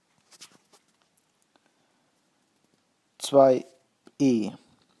2e.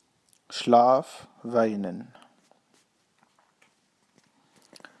 Schlaf, Weinen.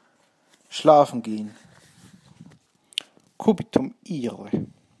 Schlafen gehen. Cubitum ire.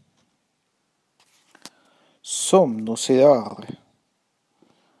 Somno sedare.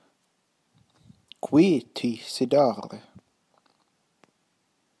 Quieti sedare.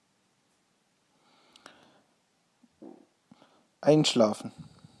 Einschlafen.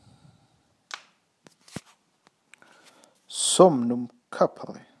 Somnum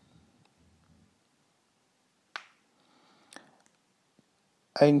capere.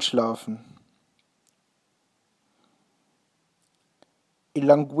 Einschlafen.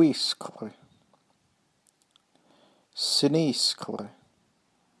 Ilanguescere. Senescere.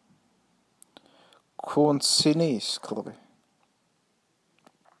 Consenescere.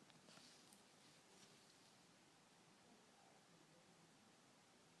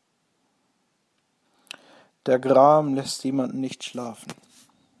 Der Gram lässt jemanden nicht schlafen.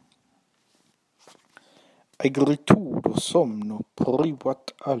 Aegritudo somno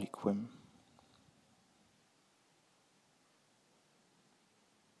privat aliquem.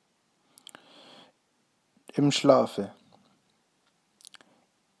 Im Schlafe.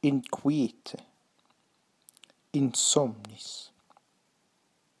 Inquiete. Insomnis.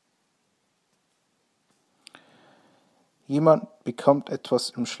 Jemand bekommt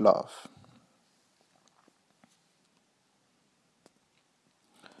etwas im Schlaf.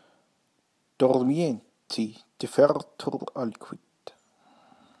 Dormienti defertur aliquid.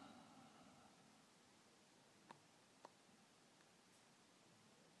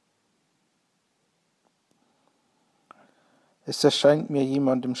 Es erscheint mir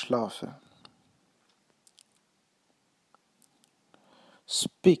jemand im Schlafe.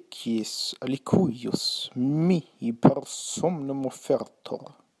 Species alicuius mihi per somnum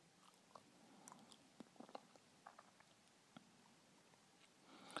offertor.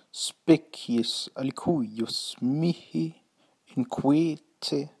 Species alicuius mihi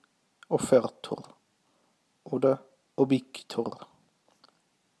inquiete offertor oder obictor.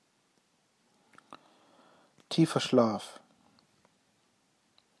 Tiefer Schlaf.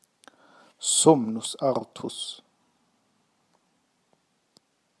 Somnus artus.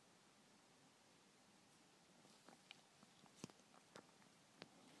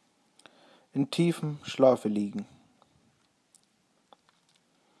 In tiefem Schlafe liegen.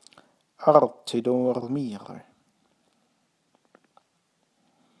 Arte dormire.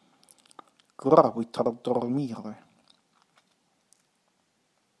 Gravitar dormire.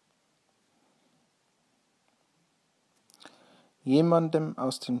 Jemandem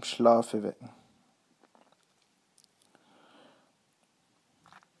aus dem Schlafe wecken.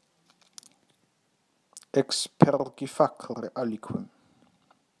 Expergifacere aliquem.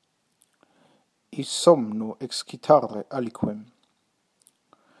 I somno excitare aliquem.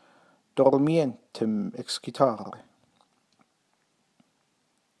 Dormientem excitare.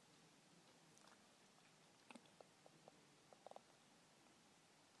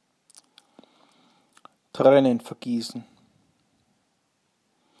 Tränen vergießen.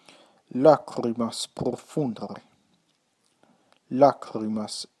 Lacrimas profundere.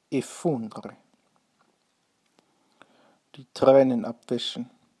 Lacrimas effundere. Die Tränen abwischen.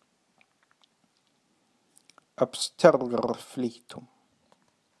 Abstergere flitum.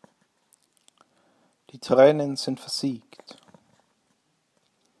 Die Tränen sind versiegt.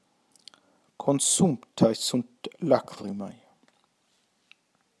 Consumtae sunt lacrimae.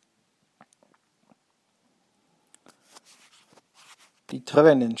 Die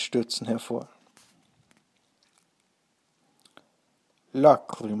Tränen stürzen hervor.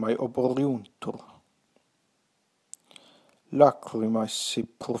 Lacrimae oboriuntur. Lacrimae se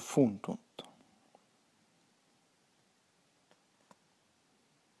profundunt.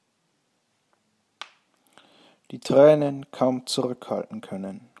 Die Tränen kaum zurückhalten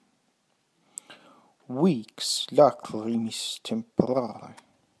können. Vix lacrimis temporare.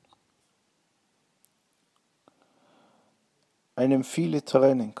 Einem viele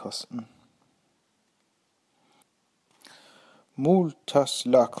Tränen kosten. Multas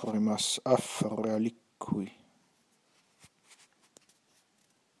lacrimas affere aliqui.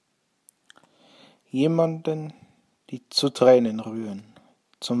 Jemanden, die zu Tränen rühren,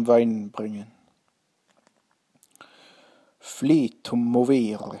 zum Weinen bringen. Fletum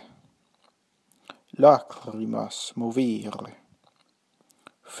movere. Lacrimas movere.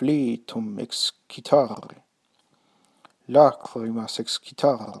 Fletum excitare. Lacrimas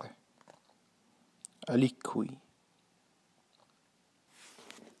excitare. Aliqui.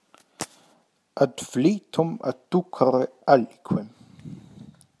 Ad fletum adducere aliquem.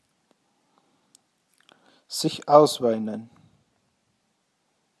 sich ausweinen.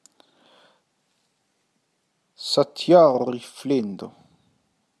 Satya riflendo.